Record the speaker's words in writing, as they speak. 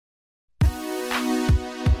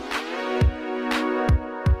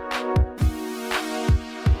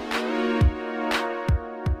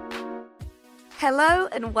Hello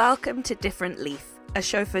and welcome to Different Leaf, a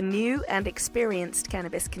show for new and experienced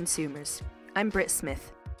cannabis consumers. I'm Brit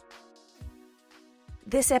Smith.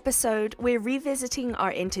 This episode, we're revisiting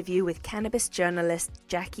our interview with cannabis journalist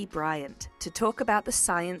Jackie Bryant to talk about the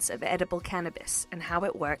science of edible cannabis and how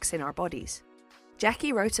it works in our bodies.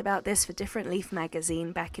 Jackie wrote about this for Different Leaf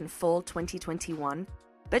magazine back in fall 2021,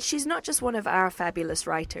 but she's not just one of our fabulous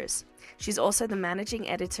writers. She's also the managing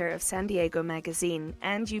editor of San Diego magazine,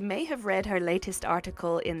 and you may have read her latest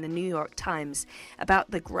article in the New York Times about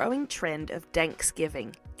the growing trend of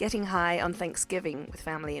Danksgiving, getting high on Thanksgiving with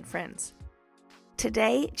family and friends.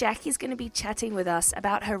 Today, Jackie's going to be chatting with us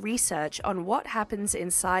about her research on what happens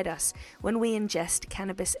inside us when we ingest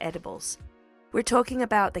cannabis edibles. We're talking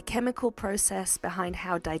about the chemical process behind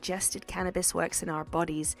how digested cannabis works in our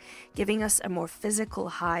bodies, giving us a more physical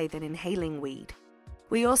high than inhaling weed.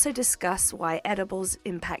 We also discuss why edibles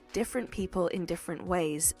impact different people in different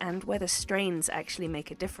ways and whether strains actually make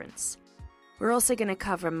a difference. We're also going to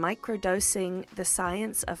cover microdosing, the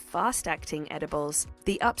science of fast-acting edibles,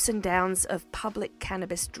 the ups and downs of public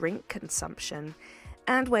cannabis drink consumption,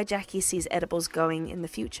 and where Jackie sees edibles going in the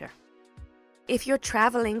future. If you're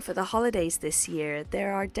traveling for the holidays this year,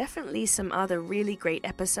 there are definitely some other really great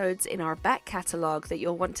episodes in our back catalogue that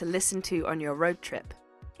you'll want to listen to on your road trip.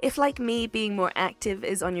 If, like me, being more active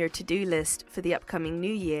is on your to-do list for the upcoming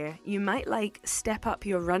new year, you might like Step Up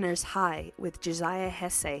Your Runner's High with Josiah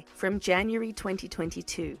Hesse from January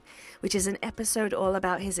 2022, which is an episode all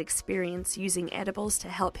about his experience using edibles to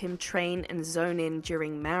help him train and zone in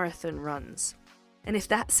during marathon runs. And if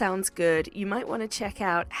that sounds good, you might want to check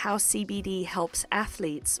out How CBD Helps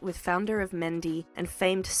Athletes with founder of Mendy and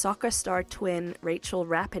famed soccer star twin Rachel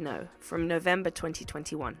Rapinoe from November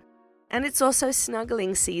 2021. And it's also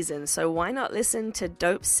snuggling season, so why not listen to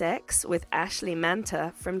Dope Sex with Ashley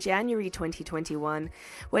Manta from January 2021,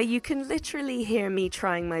 where you can literally hear me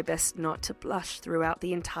trying my best not to blush throughout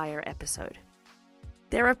the entire episode.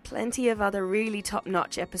 There are plenty of other really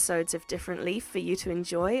top-notch episodes of Different Leaf for you to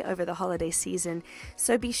enjoy over the holiday season,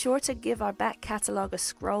 so be sure to give our back catalogue a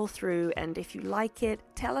scroll through, and if you like it,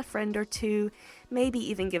 tell a friend or two, maybe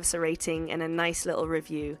even give us a rating and a nice little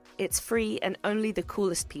review. It's free and only the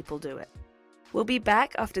coolest people do it. We'll be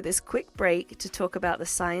back after this quick break to talk about the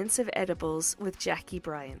science of edibles with Jackie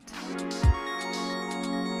Bryant.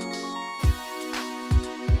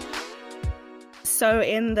 So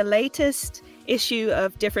in the latest issue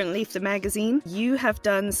of Different Leaf, the magazine, you have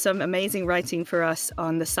done some amazing writing for us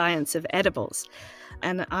on the science of edibles.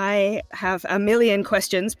 And I have a million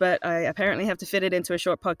questions, but I apparently have to fit it into a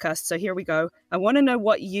short podcast. So here we go. I want to know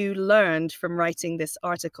what you learned from writing this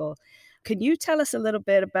article. Can you tell us a little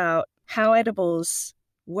bit about how edibles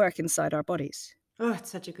work inside our bodies? Oh,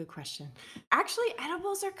 it's such a good question. Actually,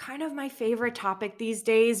 edibles are kind of my favorite topic these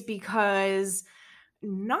days because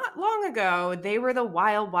not long ago, they were the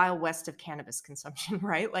wild, wild west of cannabis consumption,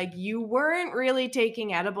 right? Like you weren't really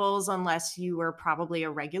taking edibles unless you were probably a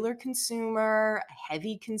regular consumer, a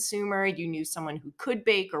heavy consumer. You knew someone who could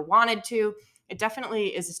bake or wanted to. It definitely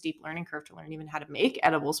is a steep learning curve to learn even how to make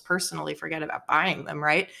edibles personally, forget about buying them,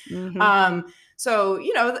 right? Mm-hmm. So,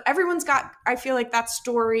 everyone's got, I feel like that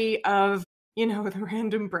story of the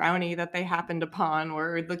random brownie that they happened upon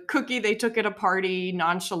or the cookie they took at a party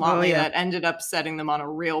nonchalantly that ended up setting them on a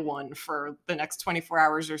real one for the next 24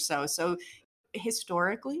 hours or so. So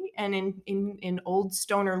historically and in old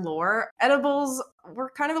stoner lore, edibles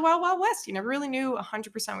were kind of the wild, wild west. You never really knew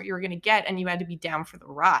 100% what you were going to get, and you had to be down for the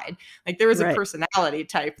ride. Like there was a personality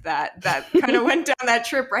type that kind of went down that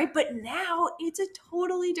trip, right? But now it's a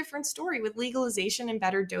totally different story with legalization and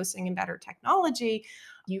better dosing and better technology.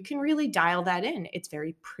 You can really dial that in. It's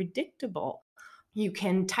very predictable. You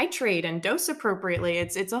can titrate and dose appropriately.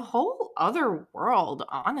 It's a whole other world,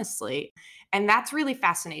 honestly. And that's really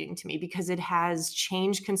fascinating to me because it has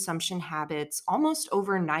changed consumption habits almost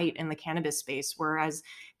overnight in the cannabis space, whereas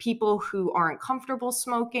people who aren't comfortable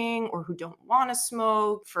smoking or who don't want to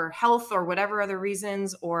smoke for health or whatever other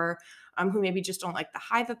reasons, or who maybe just don't like the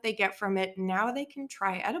high that they get from it, now they can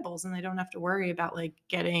try edibles and they don't have to worry about like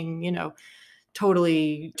getting,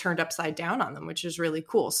 totally turned upside down on them, which is really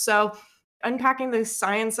cool. So unpacking the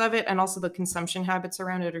science of it and also the consumption habits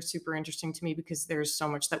around it are super interesting to me because there's so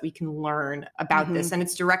much that we can learn about this, and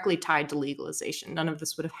it's directly tied to legalization. None of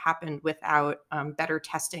this would have happened without better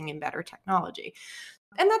testing and better technology.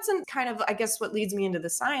 And that's kind of, I guess, what leads me into the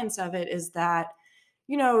science of it is that,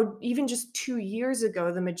 even just 2 years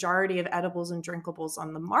ago, the majority of edibles and drinkables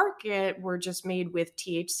on the market were just made with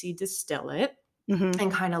THC distillate.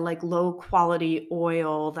 And kind of like low quality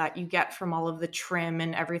oil that you get from all of the trim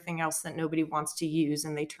and everything else that nobody wants to use,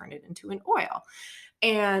 and they turn it into an oil.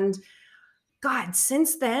 And God,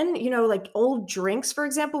 since then, like old drinks, for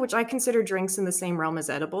example, which I consider drinks in the same realm as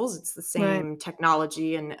edibles. It's the same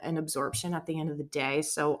technology and absorption at the end of the day.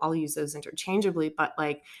 So I'll use those interchangeably. But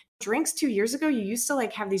like drinks 2 years ago, you used to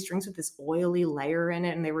like have these drinks with this oily layer in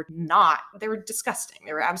it, and they were disgusting.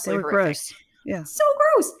 They were absolutely horrific. Gross. Yeah. So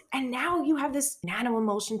gross. And now you have this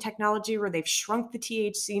nanoemulsion technology where they've shrunk the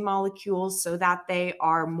THC molecules so that they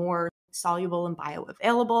are more soluble and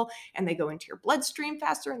bioavailable, and they go into your bloodstream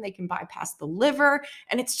faster, and they can bypass the liver.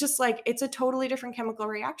 And it's just like, it's a totally different chemical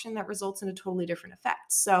reaction that results in a totally different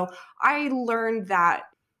effect. So I learned that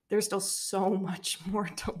there's still so much more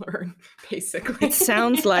to learn, basically. It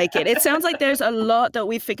sounds like it. It sounds like there's a lot that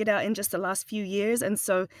we've figured out in just the last few years. And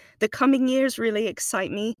so the coming years really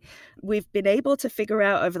excite me. We've been able to figure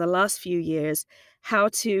out over the last few years how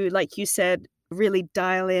to, like you said, really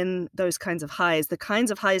dial in those kinds of highs, the kinds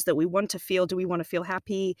of highs that we want to feel. Do we want to feel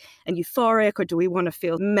happy and euphoric, or do we want to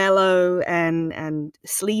feel mellow and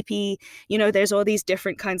sleepy? There's all these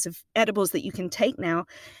different kinds of edibles that you can take now.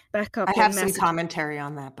 Back up. I have some commentary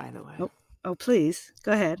on that, by the way. Oh, please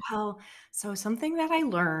go ahead. Well, so something that I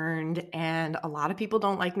learned, and a lot of people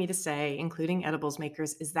don't like me to say, including edibles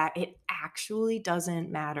makers, is that it actually doesn't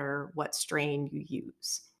matter what strain you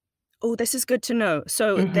use. Oh, this is good to know.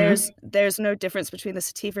 So there's no difference between the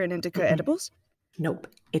sativa and indica edibles? Nope.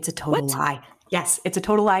 It's a total lie. Yes, it's a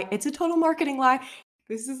total lie. It's a total marketing lie.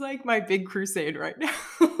 This is like my big crusade right now.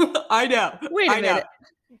 I know. Wait a minute.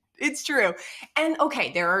 It's true. And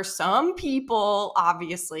okay, there are some people,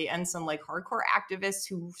 obviously, and some like hardcore activists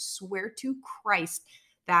who swear to Christ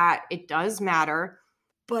that it does matter,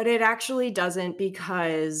 but it actually doesn't,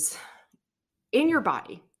 because in your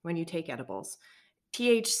body, when you take edibles,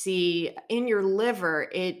 THC in your liver,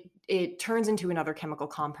 it turns into another chemical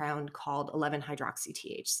compound called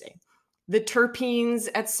 11-hydroxy-THC. The terpenes,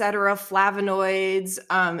 etc., flavonoids,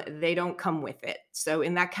 they don't come with it. So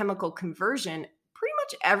in that chemical conversion, pretty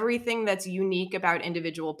much everything that's unique about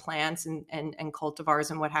individual plants and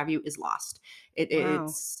cultivars and what have you is lost.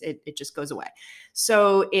 It just goes away.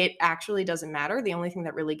 So it actually doesn't matter. The only thing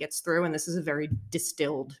that really gets through, and this is a very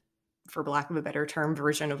distilled, for lack of a better term,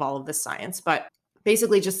 version of all of this science, but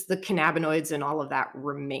basically just the cannabinoids and all of that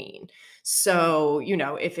remain. So,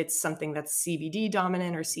 if it's something that's CBD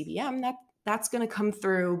dominant or CBM, that's going to come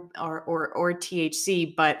through, or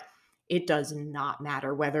THC, but it does not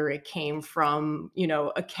matter whether it came from,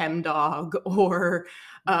 a chem dog or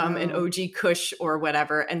an OG Kush or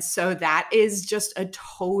whatever. And so that is just a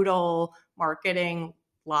total marketing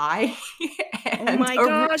lie. Oh my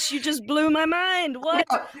gosh, you just blew my mind. What?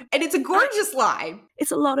 And it's a gorgeous lie.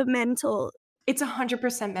 It's a lot of mental. It's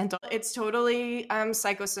 100% mental. It's totally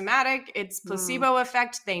psychosomatic. It's placebo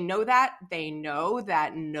effect. They know that. They know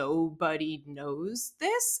that nobody knows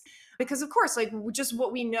this. Because of course, like just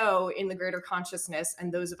what we know in the greater consciousness,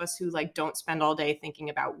 and those of us who like don't spend all day thinking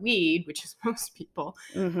about weed, which is most people,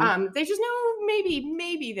 they just know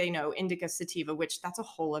maybe they know indica, sativa, which that's a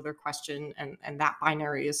whole other question. And that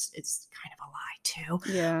binary it's kind of a lie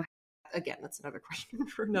too. Yeah. Again, that's another question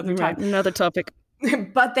for another time. Another topic.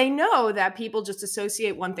 But they know that people just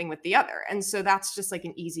associate one thing with the other. And so that's just like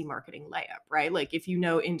an easy marketing layup, right? Like if you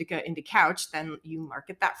know indica couch, then you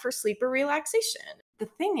market that for sleep or relaxation. The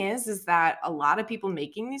thing is that a lot of people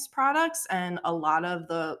making these products and a lot of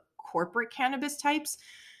the corporate cannabis types,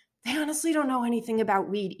 they honestly don't know anything about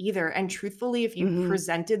weed either. And truthfully, if you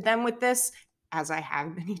presented them with this, as I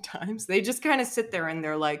have many times, they just kind of sit there and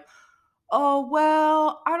they're like, oh,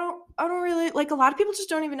 well, I don't really, like a lot of people just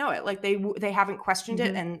don't even know it. Like they haven't questioned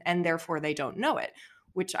it and therefore they don't know it,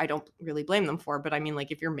 which I don't really blame them for. But I mean, like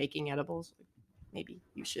if you're making edibles, maybe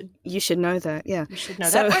you should know that. Yeah. You should know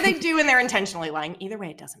that. Or they do and they're intentionally lying. Either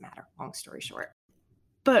way, it doesn't matter. Long story short.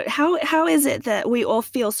 But how is it that we all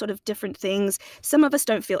feel sort of different things? Some of us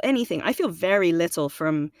don't feel anything. I feel very little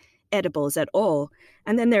from edibles at all.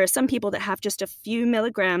 And then there are some people that have just a few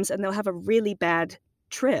milligrams and they'll have a really bad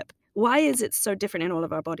trip. Why is it so different in all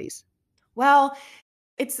of our bodies? Well,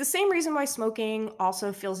 it's the same reason why smoking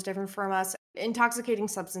also feels different from us. Intoxicating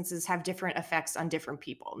substances have different effects on different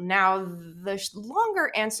people. Now, the longer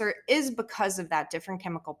answer is because of that different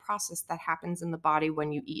chemical process that happens in the body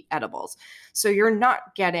when you eat edibles. So you're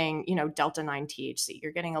not getting, delta 9 THC.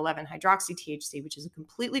 You're getting 11-hydroxy-THC, which is a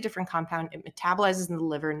completely different compound. It metabolizes in the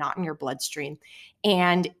liver, not in your bloodstream.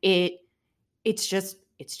 And it's just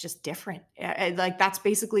different. Like that's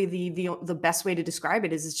basically the best way to describe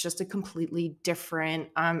it is it's just a completely different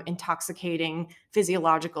intoxicating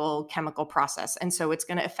physiological chemical process. And so it's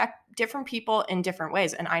going to affect different people in different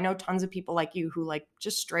ways. And I know tons of people like you who like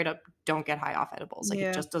just straight up don't get high off edibles. Like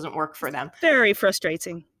it just doesn't work for them. Very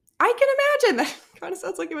frustrating. I can imagine that kind of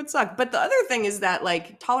sounds like it would suck. But the other thing is that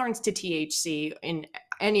like tolerance to THC in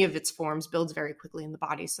any of its forms builds very quickly in the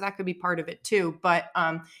body. So that could be part of it too. But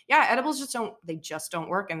yeah, edibles just don't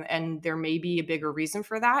work. And there may be a bigger reason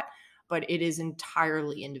for that, but it is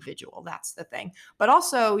entirely individual. That's the thing. But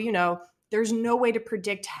also, there's no way to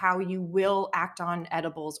predict how you will act on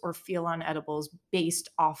edibles or feel on edibles based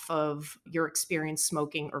off of your experience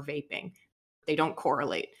smoking or vaping. They don't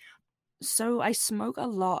correlate. So I smoke a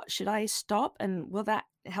lot. Should I stop, and will that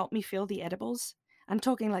help me feel the edibles? I'm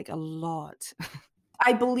talking like a lot.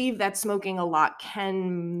 I believe that smoking a lot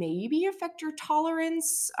can maybe affect your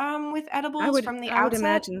tolerance with edibles from the I would outset.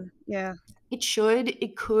 imagine, yeah.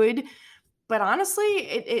 It could, but honestly,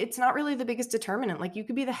 it's not really the biggest determinant. Like you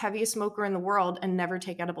could be the heaviest smoker in the world and never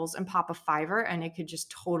take edibles and pop a fiver, and it could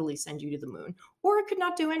just totally send you to the moon, or it could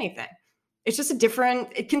not do anything. It's just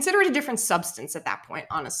consider it a different substance at that point,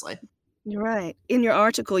 honestly. You're right. In your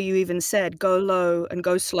article, you even said go low and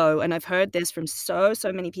go slow. And I've heard this from so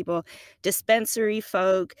many people, dispensary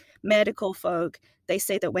folk, medical folk. They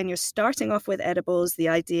say that when you're starting off with edibles, the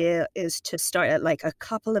idea is to start at like a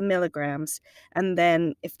couple of milligrams. And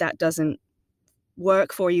then if that doesn't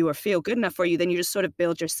work for you or feel good enough for you, then you just sort of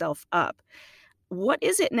build yourself up. What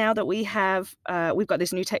is it now that we've got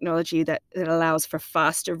this new technology that allows for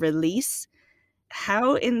faster release?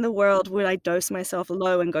 How in the world would I dose myself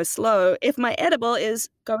low and go slow if my edible is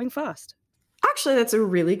going fast? Actually, that's a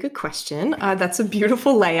really good question. That's a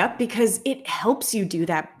beautiful layup because it helps you do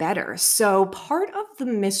that better. So part of the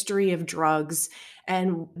mystery of drugs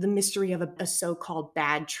and the mystery of a so-called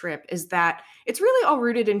bad trip is that it's really all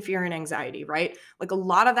rooted in fear and anxiety, right? Like a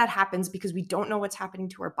lot of that happens because we don't know what's happening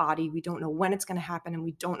to our body. We don't know when it's going to happen, and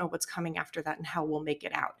we don't know what's coming after that and how we'll make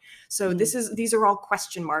it out. So these are all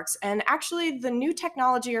question marks. And actually the new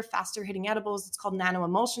technology or faster hitting edibles, it's called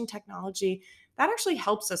nanoemulsion technology. That actually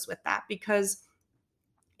helps us with that because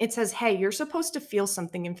it says, hey, you're supposed to feel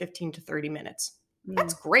something in 15 to 30 minutes.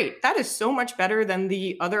 That's great. That is so much better than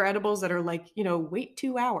the other edibles that are like, wait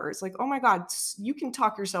 2 hours. Like, oh my God, you can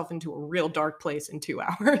talk yourself into a real dark place in 2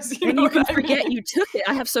 hours. And you can forget you took it.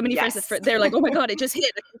 I have so many friends Yes. that they're like, oh my God, it just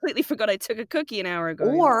hit. I completely forgot I took a cookie an hour ago.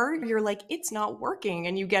 Or you're like, it's not working,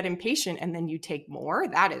 and you get impatient and then you take more.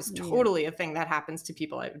 That is totally a thing that happens to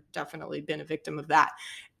people. I've definitely been a victim of that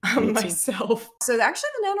myself. So actually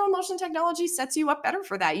the nanoemulsion technology sets you up better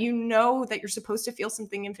for that. You know that you're supposed to feel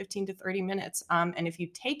something in 15 to 30 minutes. And if you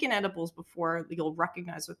take in edibles before, you'll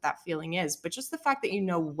recognize what that feeling is. But just the fact that you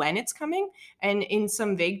know when it's coming and in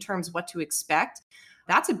some vague terms what to expect,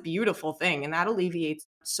 that's a beautiful thing. And that alleviates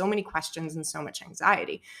so many questions and so much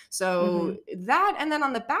anxiety. So that, and then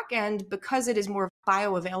on the back end, because it is more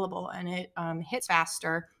bioavailable and it hits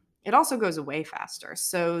faster, it also goes away faster.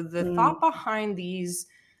 So the thought behind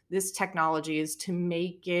this technology is to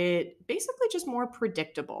make it basically just more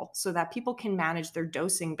predictable so that people can manage their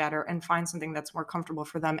dosing better and find something that's more comfortable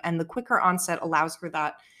for them. And the quicker onset allows for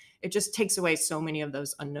that. It just takes away so many of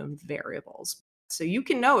those unknown variables. So you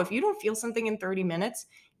can know if you don't feel something in 30 minutes,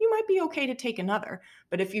 you might be okay to take another.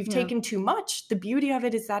 But if you've taken too much, the beauty of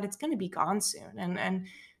it is that it's going to be gone soon. And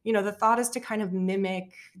the thought is to kind of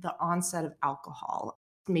mimic the onset of alcohol,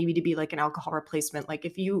 maybe to be like an alcohol replacement. Like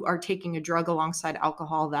if you are taking a drug alongside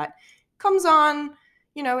alcohol that comes on,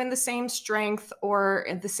 in the same strength or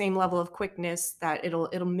at the same level of quickness, that it'll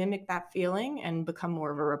mimic that feeling and become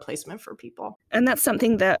more of a replacement for people. And that's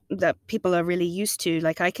something that people are really used to.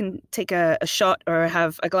 Like I can take a shot or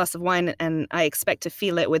have a glass of wine and I expect to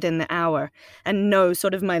feel it within the hour and know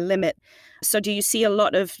sort of my limit. So do you see a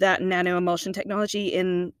lot of that nanoemulsion technology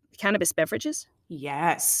in cannabis beverages?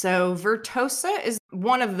 Yes. So Vertosa is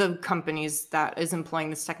one of the companies that is employing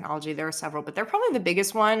this technology. There are several, but they're probably the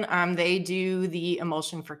biggest one. They do the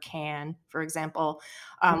emulsion for can, for example,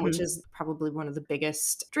 which is probably one of the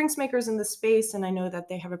biggest drinks makers in the space. And I know that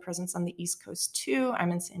they have a presence on the East Coast too.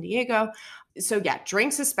 I'm in San Diego. So yeah,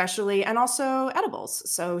 drinks especially, and also edibles.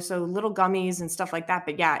 So little gummies and stuff like that.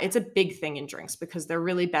 But yeah, it's a big thing in drinks because they're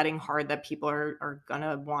really betting hard that people are going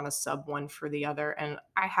to want to sub one for the other. And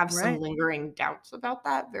I have some lingering doubts about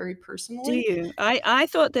that very personally. Do you? I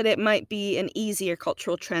thought that it might be an easier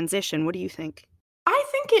cultural transition. What do you think? I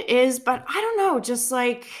think it is, but I don't know. Just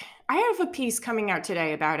like I have a piece coming out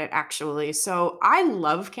today about it, actually. So I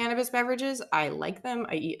love cannabis beverages. I like them.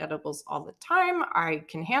 I eat edibles all the time. I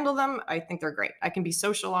can handle them. I think they're great. I can be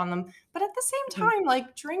social on them. But at the same time,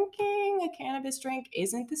 like drinking a cannabis drink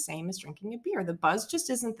isn't the same as drinking a beer. The buzz just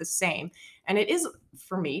isn't the same. And it is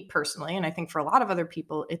for me personally, and I think for a lot of other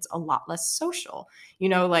people, it's a lot less social.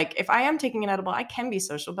 Like if I am taking an edible, I can be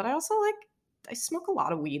social, but I also I smoke a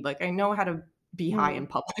lot of weed. Like I know how to be high in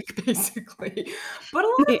public, basically. But a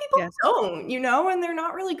lot of people Yes. don't, and they're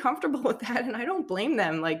not really comfortable with that. And I don't blame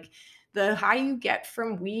them. Like, the high you get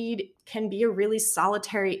from weed can be a really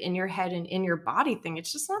solitary in your head and in your body thing.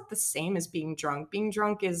 It's just not the same as being drunk. Being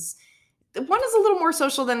drunk is one is a little more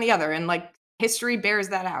social than the other. And like history bears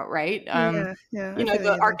that out, right? Yeah.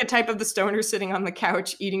 The archetype of the stoner sitting on the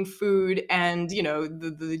couch eating food and,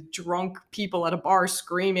 the drunk people at a bar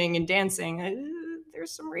screaming and dancing.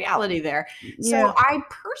 There's some reality there. Yeah. So I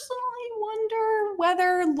personally wonder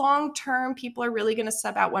whether long-term people are really going to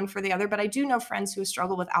sub out one for the other. But I do know friends who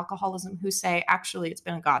struggle with alcoholism who say, actually, it's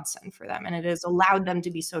been a godsend for them and it has allowed them to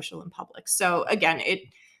be social in public. So again, it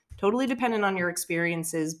totally dependent on your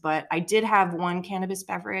experiences. But I did have one cannabis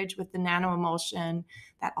beverage with the nano emulsion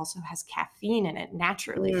that also has caffeine in it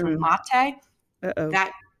naturally from mate.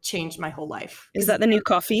 That changed my whole life. Is that the new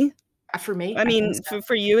coffee? For me, I mean,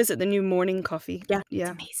 for you, is it the new morning coffee? Yeah, it's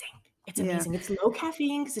amazing. It's amazing. It's low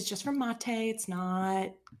caffeine because it's just from mate. It's not,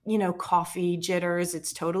 coffee jitters.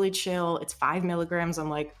 It's totally chill. It's 5 milligrams. I'm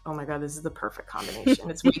like, oh my God, this is the perfect combination.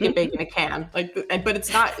 It's wheat and bacon in a can. But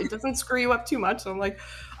it's not. It doesn't screw you up too much. So I'm like,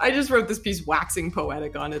 I just wrote this piece waxing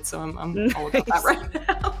poetic on it, so I'm all about that right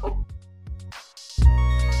now.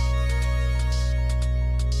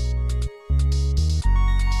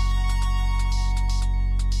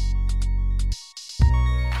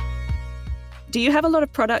 Do you have a lot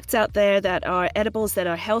of products out there that are edibles that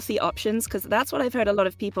are healthy options? Because that's what I've heard a lot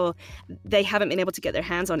of people, they haven't been able to get their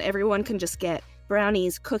hands on. Everyone can just get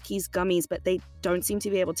brownies, cookies, gummies, but they don't seem to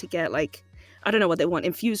be able to get I don't know what they want,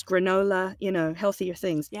 infused granola, healthier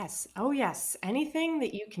things. Yes. Oh, yes. Anything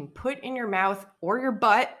that you can put in your mouth or your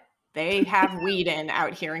butt, they have weed in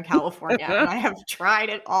out here in California. And I have tried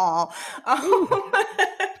it all.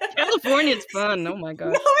 California's fun. Oh my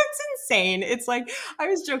gosh. No, it's insane. It's like, I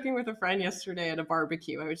was joking with a friend yesterday at a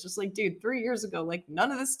barbecue. I was just like, dude, 3 years ago,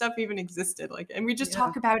 none of this stuff even existed. And we just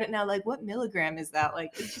talk about it now. What milligram is that?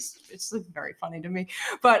 It's very funny to me.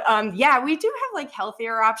 But we do have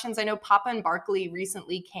healthier options. I know Papa and Barkley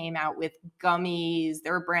recently came out with gummies.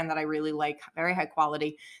 They're a brand that I really like, very high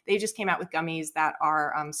quality. They just came out with gummies that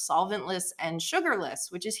are solventless and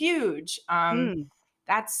sugarless, which is huge.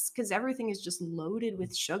 That's because everything is just loaded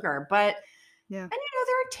with sugar. But, and there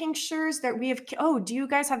are tinctures that we have. Oh, do you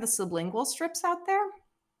guys have the sublingual strips out there?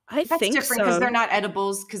 That's think different because so. they're not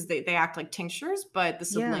edibles because they act like tinctures, but the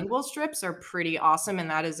sublingual strips are pretty awesome. And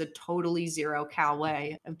that is a totally 0-cal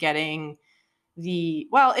way of getting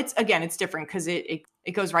it's different because it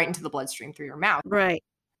goes right into the bloodstream through your mouth. Right.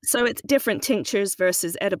 So it's different tinctures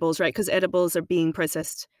versus edibles, right? Because edibles are being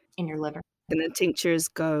processed in your liver. And the tinctures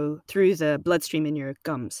go through the bloodstream in your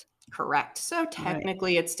gums. Correct. So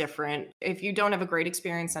technically it's different. If you don't have a great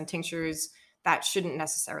experience on tinctures, that shouldn't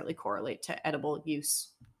necessarily correlate to edible use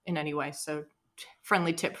in any way. So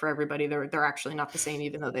friendly tip for everybody. They're actually not the same,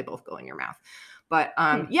 even though they both go in your mouth. But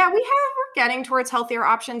we're getting towards healthier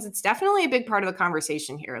options. It's definitely a big part of the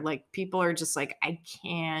conversation here. People are just I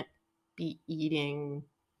can't be eating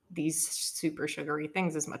these super sugary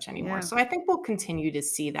things as much anymore. So I think we'll continue to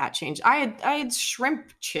see that change. I had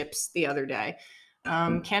shrimp chips the other day,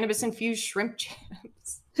 cannabis infused shrimp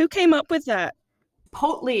chips. Who came up with that?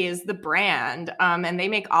 Potli is the brand, and they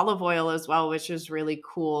make olive oil as well, which is really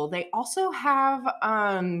cool. They also have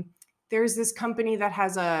there's this company that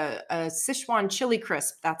has a Sichuan chili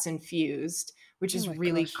crisp that's infused, which is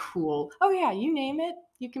really cool. Oh yeah, you name it.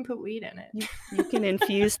 You can put weed in it. You can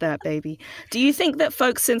infuse that, baby. Do you think that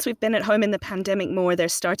folks, since we've been at home in the pandemic more, they're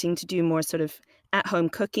starting to do more sort of at-home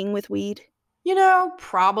cooking with weed?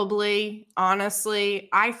 Probably. Honestly,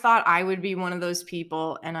 I thought I would be one of those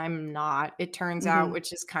people, and I'm not. It turns out,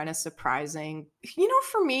 which is kind of surprising.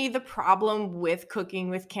 For me, the problem with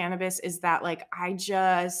cooking with cannabis is that,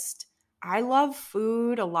 I love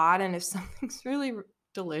food a lot, and if something's really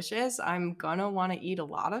delicious, I'm gonna want to eat a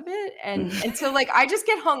lot of it, and so I just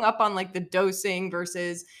get hung up on the dosing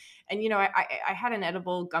versus, and I had an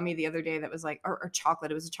edible gummy the other day that was or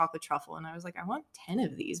chocolate. It was a chocolate truffle, and I was I want 10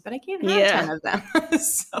 of these, but I can't have 10 of them.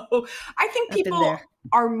 So I think people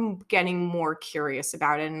are getting more curious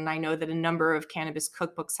about it, and I know that a number of cannabis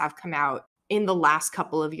cookbooks have come out in the last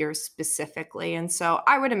couple of years specifically. And so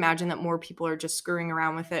I would imagine that more people are just screwing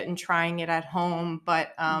around with it and trying it at home,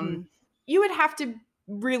 but you would have to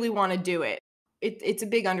really want to do it. It's a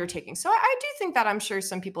big undertaking. So I do think that I'm sure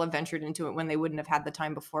some people have ventured into it when they wouldn't have had the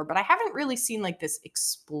time before, but I haven't really seen this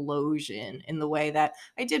explosion in the way that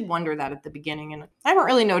I did wonder that at the beginning. And I haven't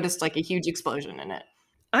really noticed a huge explosion in it.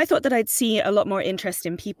 I thought that I'd see a lot more interest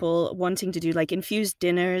in people wanting to do like infused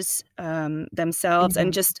dinners themselves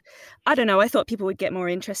and just, I don't know, I thought people would get more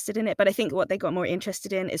interested in it. But I think what they got more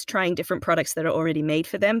interested in is trying different products that are already made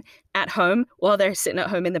for them at home while they're sitting at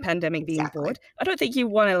home in the pandemic being bored. I don't think you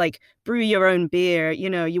want to like brew your own beer, you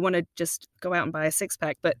know, you want to just go out and buy a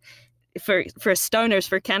 6-pack. But for stoners,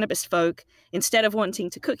 for cannabis folk, instead of wanting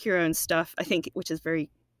to cook your own stuff, I think, which is very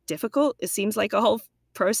difficult, it seems like a whole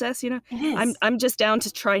process, you know. I'm just down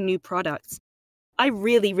to try new products. I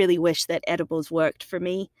really, really wish that edibles worked for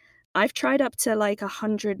me. I've tried up to like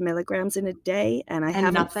 100 milligrams in a day and I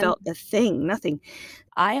haven't felt a thing, nothing.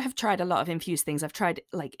 I have tried a lot of infused things. I've tried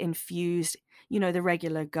like infused, you know, the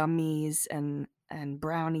regular gummies and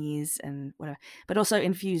brownies and whatever, but also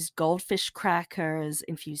infused goldfish crackers,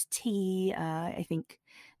 infused tea. I think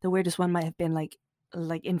the weirdest one might have been like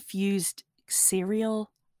infused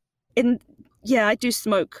cereal. Yeah, I do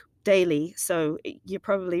smoke daily, so you're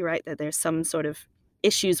probably right that there's some sort of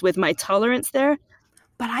issues with my tolerance there.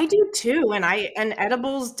 But I do too, and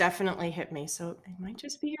edibles definitely hit me, so it might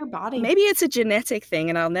just be your body. Maybe it's a genetic thing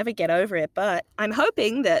and I'll never get over it, but I'm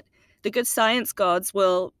hoping that the good science gods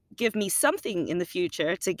will give me something in the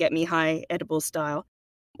future to get me high edible style.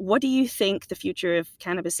 What do you think the future of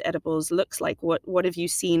cannabis edibles looks like? What have you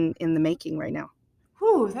seen in the making right now?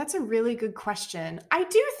 Ooh, that's a really good question. I do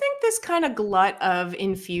think this kind of glut of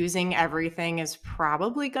infusing everything is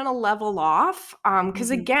probably going to level off. Because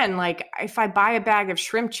again, like if I buy a bag of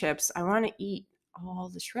shrimp chips, I want to eat all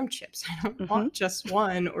the shrimp chips. I don't want just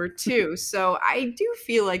one or two. So I do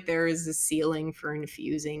feel like there is a ceiling for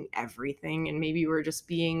infusing everything. And maybe we're just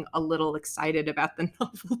being a little excited about the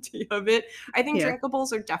novelty of it. I think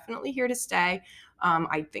drinkables are definitely here to stay.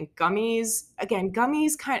 I think gummies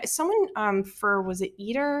kind of, someone was it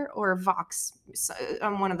Eater or Vox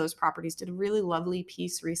on one of those properties did a really lovely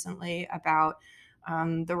piece recently about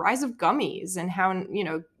the rise of gummies and how, you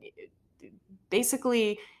know,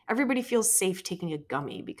 basically everybody feels safe taking a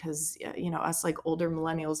gummy because, you know, us like older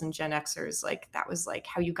millennials and Gen Xers, like that was like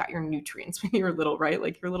how you got your nutrients when you were little, right?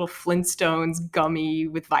 Like your little Flintstones gummy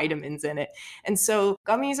with vitamins in it. And so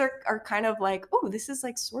gummies are kind of like, oh, this is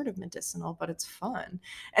like sort of medicinal, but it's fun.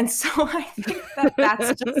 And so I think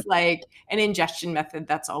that's just like an ingestion method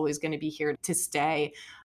that's always going to be here to stay.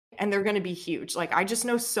 And they're going to be huge. Like I just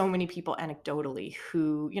know so many people anecdotally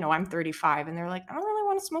who, you know, I'm 35 and they're like, I don't really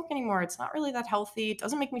want to smoke anymore. It's not really that healthy. It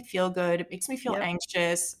doesn't make me feel good. It makes me feel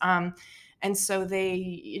anxious. And so they,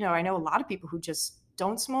 you know, I know a lot of people who just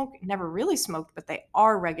don't smoke, never really smoked, but they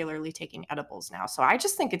are regularly taking edibles now. So I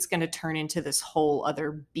just think it's going to turn into this whole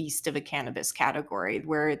other beast of a cannabis category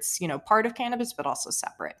where it's, you know, part of cannabis, but also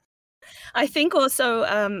separate. I think also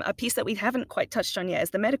a piece that we haven't quite touched on yet is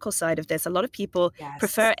the medical side of this. A lot of people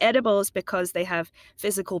prefer edibles because they have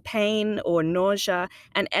physical pain or nausea,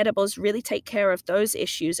 and edibles really take care of those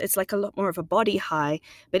issues. It's like a lot more of a body high,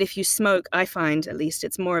 but if you smoke, I find at least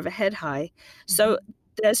it's more of a head high. So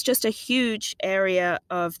there's just a huge area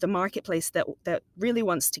of the marketplace that really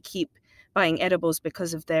wants to keep buying edibles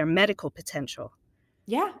because of their medical potential.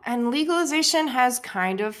 Yeah, and legalization has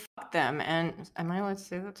kind of fucked them. And am I allowed to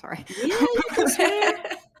say that? Sorry. Yeah, you can say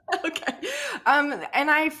it. Okay. And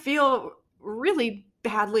I feel really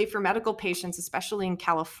badly for medical patients, especially in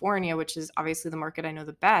California, which is obviously the market I know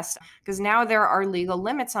the best, because now there are legal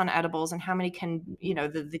limits on edibles and how many can, you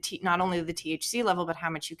know, not only the THC level, but how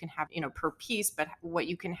much you can have, you know, per piece, but what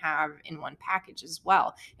you can have in one package as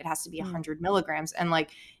well. It has to be 100 milligrams. And like,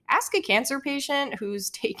 ask a cancer patient who's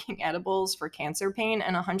taking edibles for cancer pain,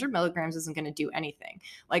 and 100 milligrams isn't going to do anything.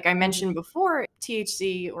 Like I mentioned before,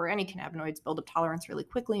 THC or any cannabinoids build up tolerance really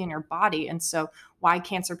quickly in your body. And so why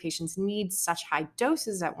cancer patients need such high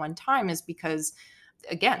doses at one time is because,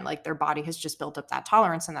 again, like their body has just built up that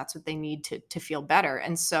tolerance and that's what they need to feel better.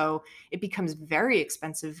 And so it becomes very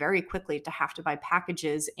expensive very quickly to have to buy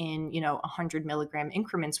packages in, you know, 100 milligram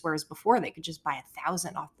increments, whereas before they could just buy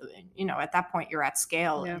 1,000 off the, you know, at that point you're at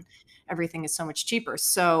scale and everything is so much cheaper.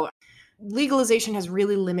 So legalization has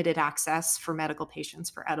really limited access for medical patients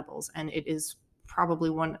for edibles. And it is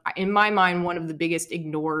probably in my mind, one of the biggest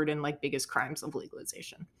ignored and like biggest crimes of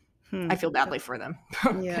legalization. I feel badly for them.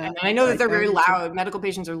 Yeah. And I know that they're very loud. Medical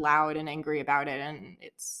patients are loud and angry about it. And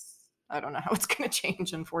I don't know how it's going to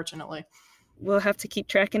change, unfortunately. We'll have to keep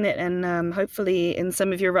tracking it. And hopefully in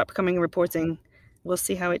some of your upcoming reporting, we'll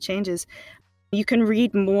see how it changes. You can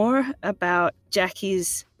read more about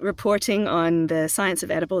Jackie's reporting on the science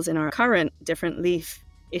of edibles in our current Different Leaf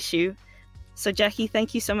issue. So Jackie,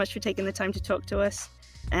 thank you so much for taking the time to talk to us.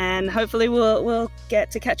 And hopefully we'll get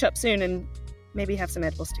to catch up soon and maybe have some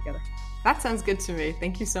edibles together. That sounds good to me.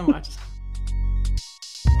 Thank you so much.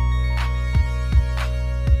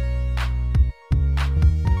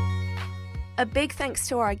 A big thanks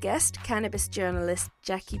to our guest, cannabis journalist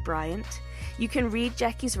Jackie Bryant. You can read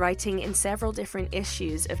Jackie's writing in several different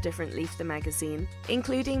issues of Different Leaf the magazine,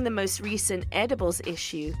 including the most recent edibles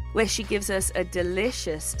issue, where she gives us a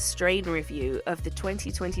delicious strain review of the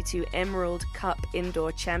 2022 Emerald Cup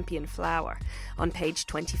Indoor Champion flower on page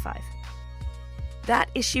 25.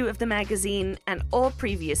 That issue of the magazine and all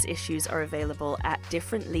previous issues are available at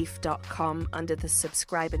differentleaf.com under the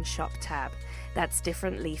Subscribe and Shop tab. That's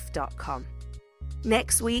differentleaf.com.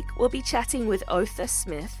 Next week, we'll be chatting with Brit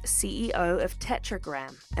Smith, CEO of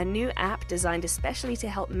Tetragram, a new app designed especially to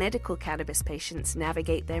help medical cannabis patients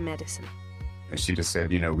navigate their medicine. And she just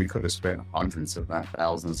said, we could have spent hundreds if not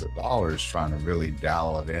thousands of dollars trying to really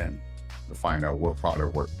dial it in to find out what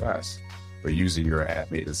product worked best. But using your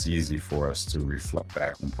app made it easy for us to reflect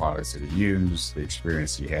back on products that he used, the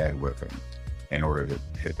experience he had with them, in order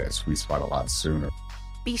to hit that sweet spot a lot sooner.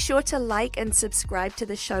 Be sure to like and subscribe to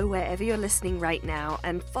the show wherever you're listening right now,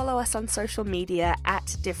 and follow us on social media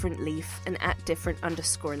at Different Leaf and at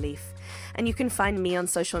Different_Leaf. And you can find me on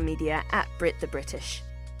social media at Brit the British.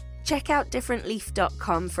 Check out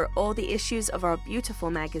differentleaf.com for all the issues of our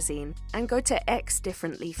beautiful magazine, and go to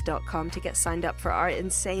xdifferentleaf.com to get signed up for our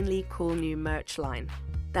insanely cool new merch line.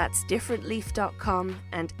 That's differentleaf.com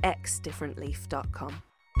and xdifferentleaf.com.